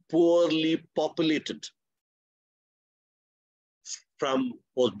very poorly populated from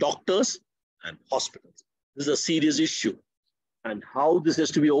both doctors and hospitals. This is a serious issue. And how this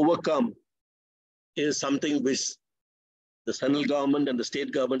has to be overcome is something which the central government and the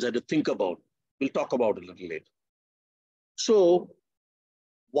state governments had to think about. We'll talk about it a little later. So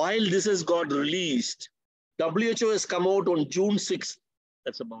while this has got released, WHO has come out on June 6th,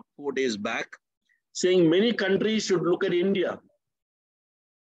 that's about 4 days back, saying many countries should look at India,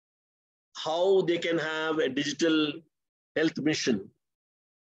 how they can have a digital health mission,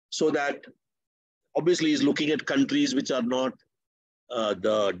 so that obviously is looking at countries which are not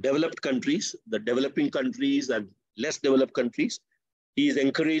the developed countries, the developing countries and less developed countries. He is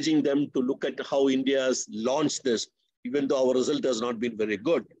encouraging them to look at how India has launched this, even though our result has not been very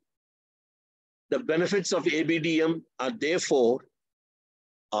good. The benefits of ABDM are therefore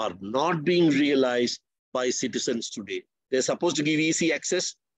not being realized by citizens today. They're supposed to give easy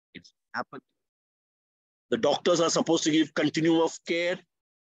access. It's happened. The doctors are supposed to give continuum of care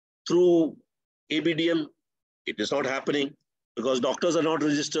through ABDM. It is not happening because doctors are not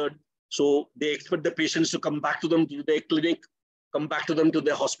registered. So they expect the patients to come back to them to their clinic, come back to them to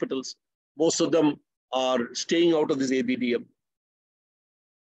their hospitals. Most of them are staying out of this ABDM.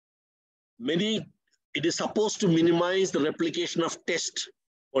 It is supposed to minimize the replication of tests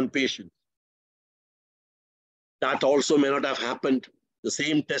on patients. That also may not have happened. The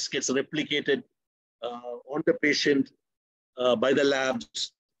same test gets replicated on the patient by the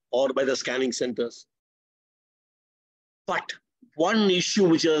labs or by the scanning centers. But one issue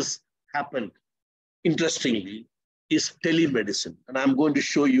which has happened, interestingly, is telemedicine. And I'm going to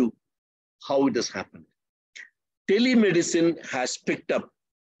show you how it has happened. Telemedicine has picked up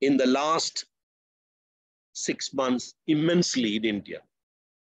in the last 6 months immensely in India.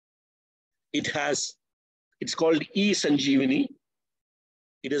 It's called e-Sanjeevani.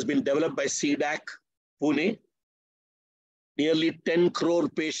 It has been developed by CDAC, Pune. Nearly 10 crore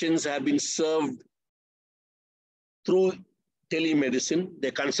patients have been served through telemedicine,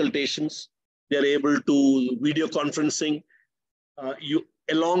 their consultations. They're able to video conferencing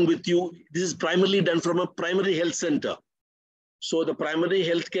along with you. This is primarily done from a primary health center. So the primary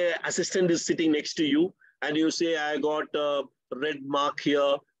healthcare assistant is sitting next to you and you say, I got a red mark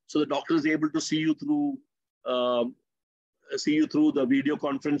here. So the doctor is able to see you through the video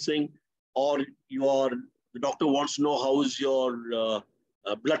conferencing, or the doctor wants to know how is your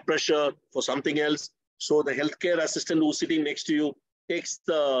blood pressure for something else. So the healthcare assistant who's sitting next to you takes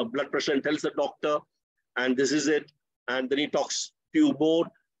the blood pressure and tells the doctor, and this is it. And then he talks to you more,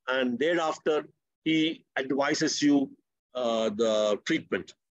 and thereafter he advises you the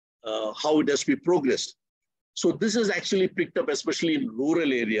treatment, how it has to be progressed. So this is actually picked up, especially in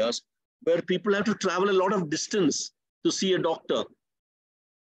rural areas where people have to travel a lot of distance to see a doctor.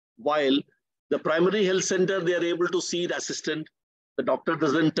 While the primary health center, they are able to see the assistant. The doctor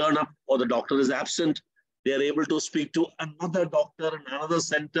doesn't turn up or the doctor is absent. They are able to speak to another doctor in another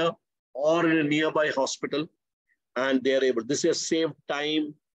center or in a nearby hospital. And they are able, this has saved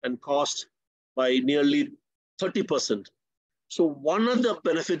time and cost by nearly 30%. So one of the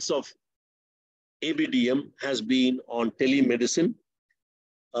benefits of ABDM has been on telemedicine.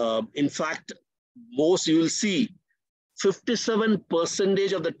 In fact, most you will see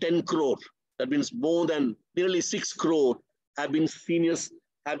 57% of the 10 crore, that means more than nearly 6 crore have been seniors,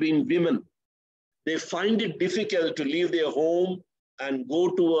 have been women. They find it difficult to leave their home and go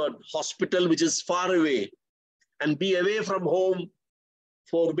to a hospital which is far away and be away from home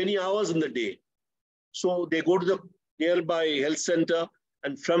for many hours in the day. So they go to the nearby health center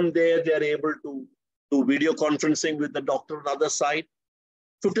and from there they are able to do video conferencing with the doctor on the other side.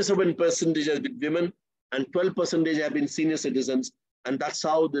 57% has been women and 12% have been senior citizens. And that's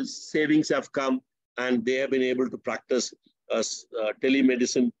how the savings have come and they have been able to practice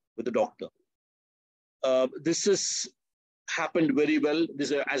telemedicine with the doctor. This has happened very well.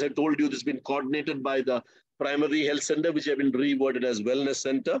 This, as I told you, this has been coordinated by the primary health center, which have been reworded as wellness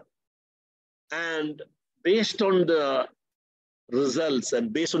center. And based on the results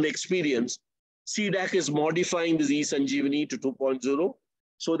and based on the experience, CDAC is modifying this eSanjeevani to 2.0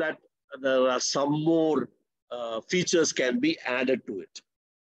 so that there are some more features can be added to it.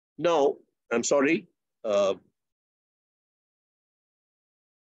 Now, I'm sorry.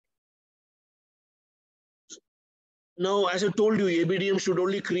 Now, as I told you, ABDM should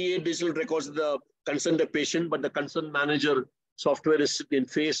only create digital records of the concerned patient, but the concerned manager software is in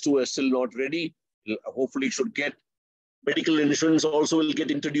phase 2, is still not ready. Hopefully it should get. Medical insurance also will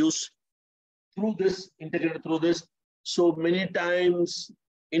get introduced through this, integrated through this. So many times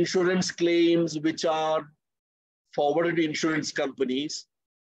insurance claims which are forwarded to insurance companies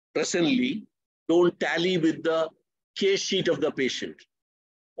presently don't tally with the case sheet of the patient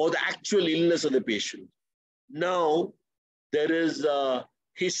or the actual illness of the patient. Now, there is a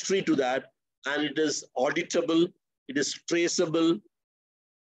history to that, and it is auditable, it is traceable,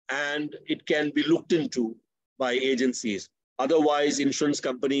 and it can be looked into by agencies. Otherwise, insurance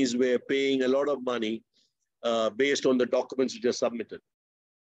companies were paying a lot of money based on the documents which are submitted.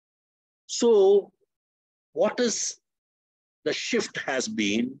 So, what is the shift has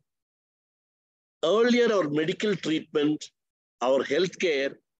been? Earlier, our medical treatment, our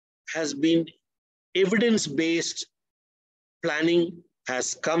healthcare has been evidence-based planning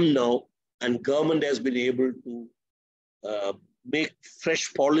has come now, and government has been able to make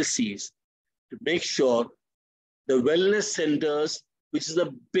fresh policies to make sure the wellness centers, which is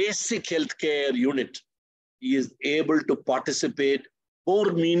a basic healthcare unit, is able to participate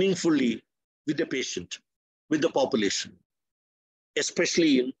more meaningfully with the patient, with the population,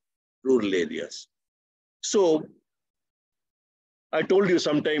 especially in rural areas. So, I told you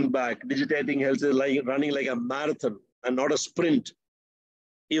some time back, digitizing health is like running like a marathon and not a sprint.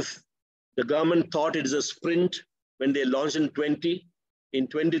 If the government thought it is a sprint when they launched in 20, in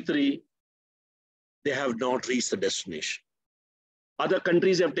 23, they have not reached the destination. Other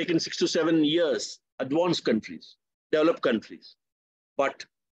countries have taken 6 to 7 years, advanced countries, developed countries. But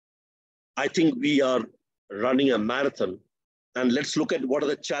I think we are running a marathon, and let's look at what are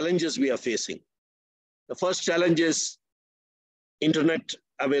the challenges we are facing. The first challenge is internet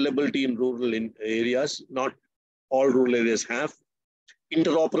availability in rural areas. Not all rural areas have.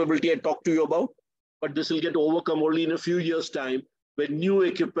 Interoperability I talked to you about, but this will get overcome only in a few years' time when new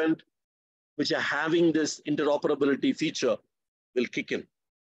equipment which are having this interoperability feature will kick in.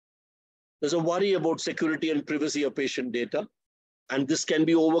 There's a worry about security and privacy of patient data, and this can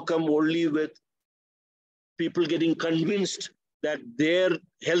be overcome only with people getting convinced that their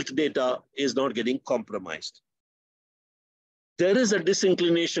health data is not getting compromised. There is a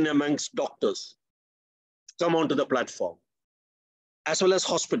disinclination amongst doctors to come onto the platform, as well as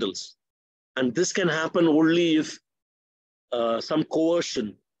hospitals. And this can happen only if some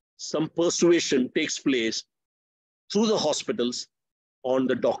coercion, some persuasion takes place through the hospitals on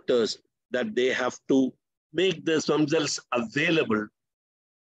the doctors that they have to make themselves available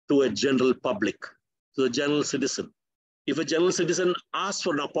to a general public, to the general citizen. If a general citizen asks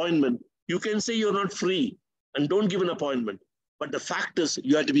for an appointment, you can say you're not free and don't give an appointment. But the fact is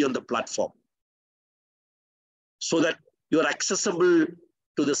you have to be on the platform so that you're accessible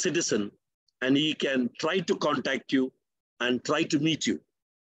to the citizen and he can try to contact you and try to meet you.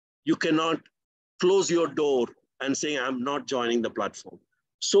 You cannot close your door and say, I'm not joining the platform.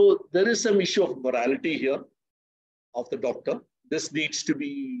 So there is some issue of morality here of the doctor. This needs to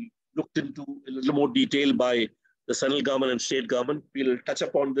be looked into a little more detail by the central government and state government. We'll touch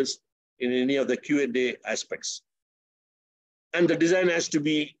upon this in any of the Q&A aspects. And the design has to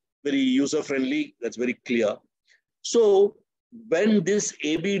be very user-friendly. That's very clear. So when this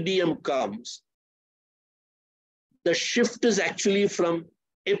ABDM comes, the shift is actually from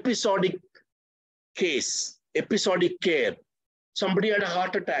episodic case, episodic care. Somebody had a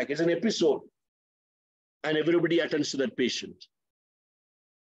heart attack, it's an episode, and everybody attends to that patient.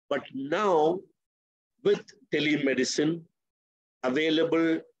 But now, with telemedicine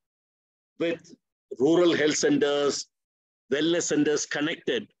available, with rural health centers, wellness centers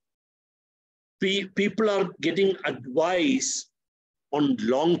connected, people are getting advice on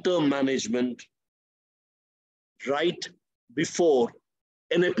long-term management right before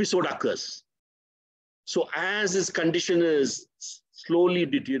an episode occurs. So as his condition is slowly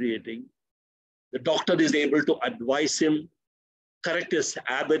deteriorating, The doctor is able to advise him, correct his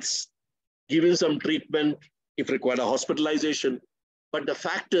habits, give him some treatment, if required, a hospitalization. But the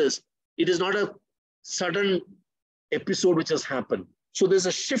fact is, it is not a sudden episode which has happened. So there's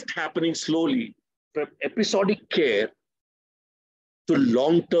a shift happening slowly from episodic care to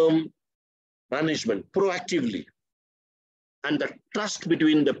long-term management, proactively. And the trust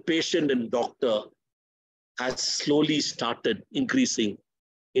between the patient and doctor has slowly started increasing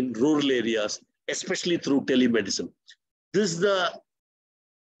in rural areas, especially through telemedicine. This is the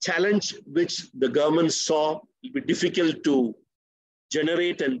challenge which the government saw will be difficult to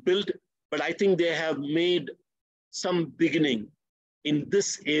generate and build, but I think they have made some beginning in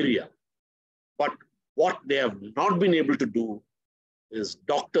this area. But what they have not been able to do is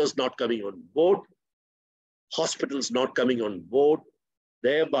doctors not coming on board, hospitals not coming on board,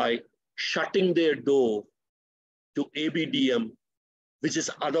 thereby shutting their door to ABDM, which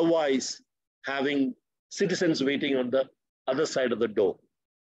is otherwise having citizens waiting on the other side of the door.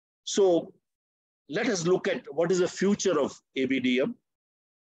 So let us look at what is the future of ABDM.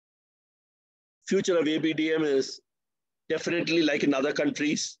 Future of ABDM is definitely like in other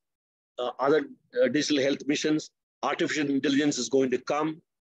countries, other digital health missions, artificial intelligence is going to come.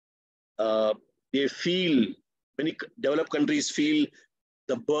 They feel, many developed countries feel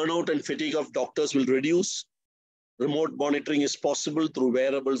the burnout and fatigue of doctors will reduce. Remote monitoring is possible through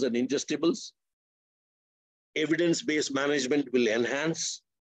wearables and ingestibles. Evidence-based management will enhance.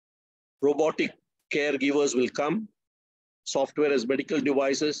 Robotic caregivers will come. Software as medical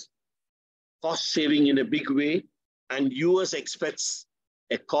devices. Cost saving in a big way. And US expects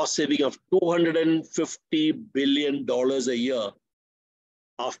a cost saving of $250 billion a year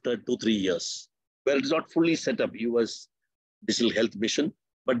after 2-3 years. Well, it's not fully set up, US Digital Health Mission,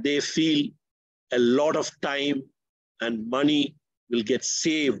 but they feel a lot of time and money will get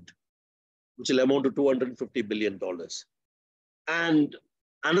saved, which will amount to $250 billion. And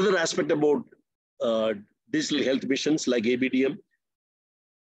another aspect about digital health missions like ABDM,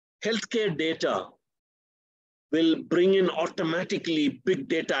 healthcare data will bring in automatically big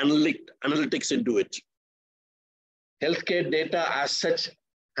data analytics into it. Healthcare data as such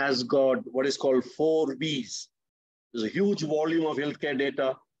has got what is called 4 Vs. There's a huge volume of healthcare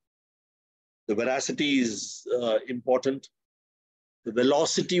data. The veracity is important. The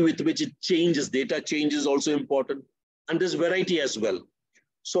velocity with which it changes, data change is also important. And there's variety as well.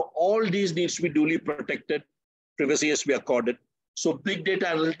 So all these needs to be duly protected. Privacy has to be accorded. So big data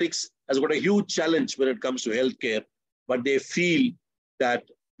analytics has got a huge challenge when it comes to healthcare, but they feel that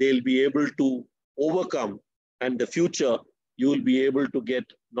they'll be able to overcome, and in the future, you will be able to get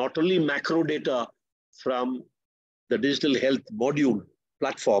not only macro data from the digital health module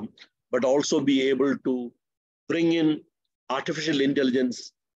platform, but also be able to bring in artificial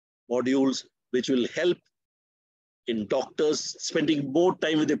intelligence modules, which will help in doctors spending more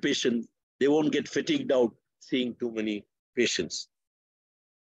time with the patient. They won't get fatigued out seeing too many patients.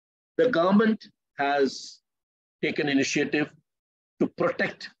 The government has taken initiative to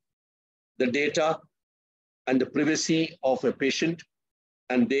protect the data and the privacy of a patient,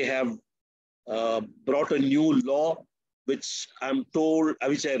 and they have brought a new law, which I'm told,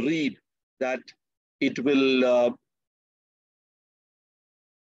 which I read, that it will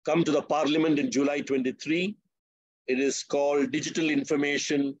come to the Parliament in July 23. It is called Digital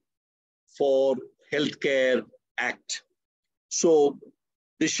Information for Healthcare Act. So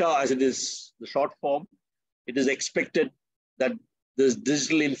DISHA, as it is the short form, it is expected that this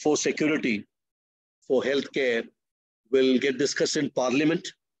digital info security for healthcare will get discussed in Parliament,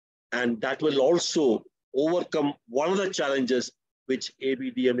 and that will also overcome one of the challenges which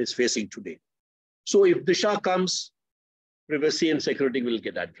ABDM is facing today. So if DISHA comes, privacy and security will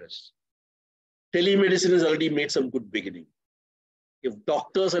get addressed. Telemedicine has already made some good beginning. If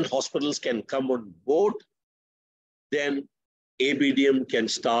doctors and hospitals can come on board, then ABDM can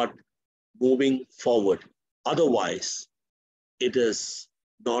start moving forward. Otherwise, it is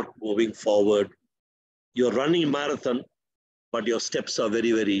not moving forward. You're running a marathon, but your steps are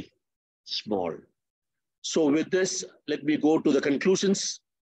very, very small. So with this, let me go to the conclusions.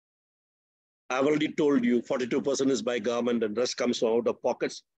 I've already told you 42% is by government and rest comes from out of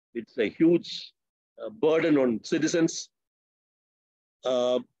pockets. It's a huge burden on citizens.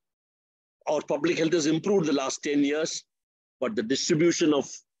 Our public health has improved the last 10 years, but the distribution of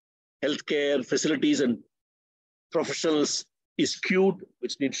healthcare facilities and professionals is skewed,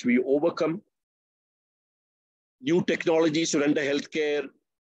 which needs to be overcome. New technologies to render healthcare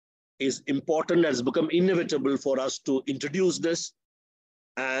is important, has become inevitable for us to introduce this.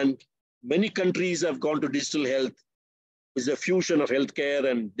 And many countries have gone to digital health. It's a fusion of healthcare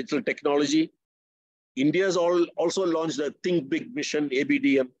and digital technology. India's also launched a Think Big mission,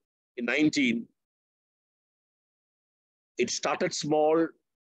 ABDM, in 19. It started small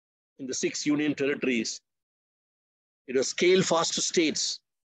in the 6 union territories. It was scaled fast to states,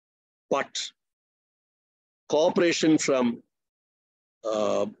 but cooperation from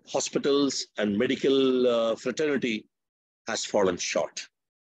hospitals and medical fraternity has fallen short.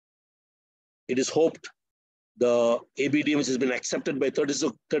 It is hoped the ABDM, which has been accepted by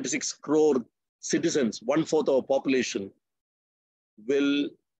 36 crore citizens, 1/4 of our population, will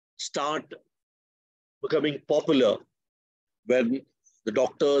start becoming popular when the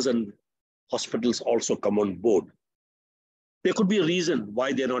doctors and hospitals also come on board. There could be a reason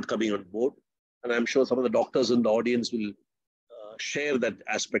why they're not coming on board, and I'm sure some of the doctors in the audience will share that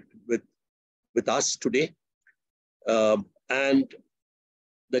aspect with us today. And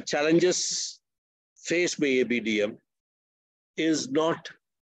the challenges faced by ABDM is not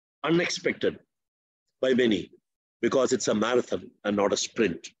unexpected by many, because it's a marathon and not a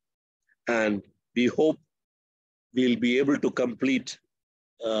sprint. And we hope we'll be able to complete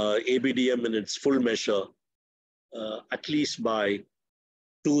ABDM in its full measure at least by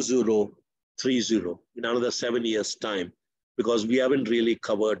 2030, in another 7 years' time, because we haven't really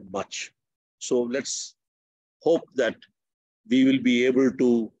covered much. So let's hope that we will be able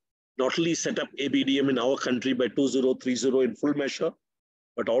to not only set up ABDM in our country by 2030 in full measure,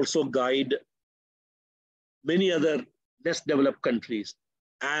 but also guide many other less developed countries,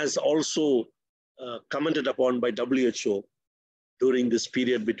 as also commented upon by WHO during this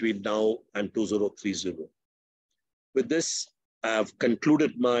period between now and 2030. With this, I have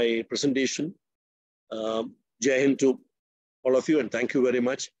concluded my presentation. Jai Hind to all of you, and thank you very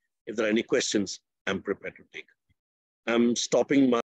much. If there are any questions, I'm prepared to take. I'm stopping my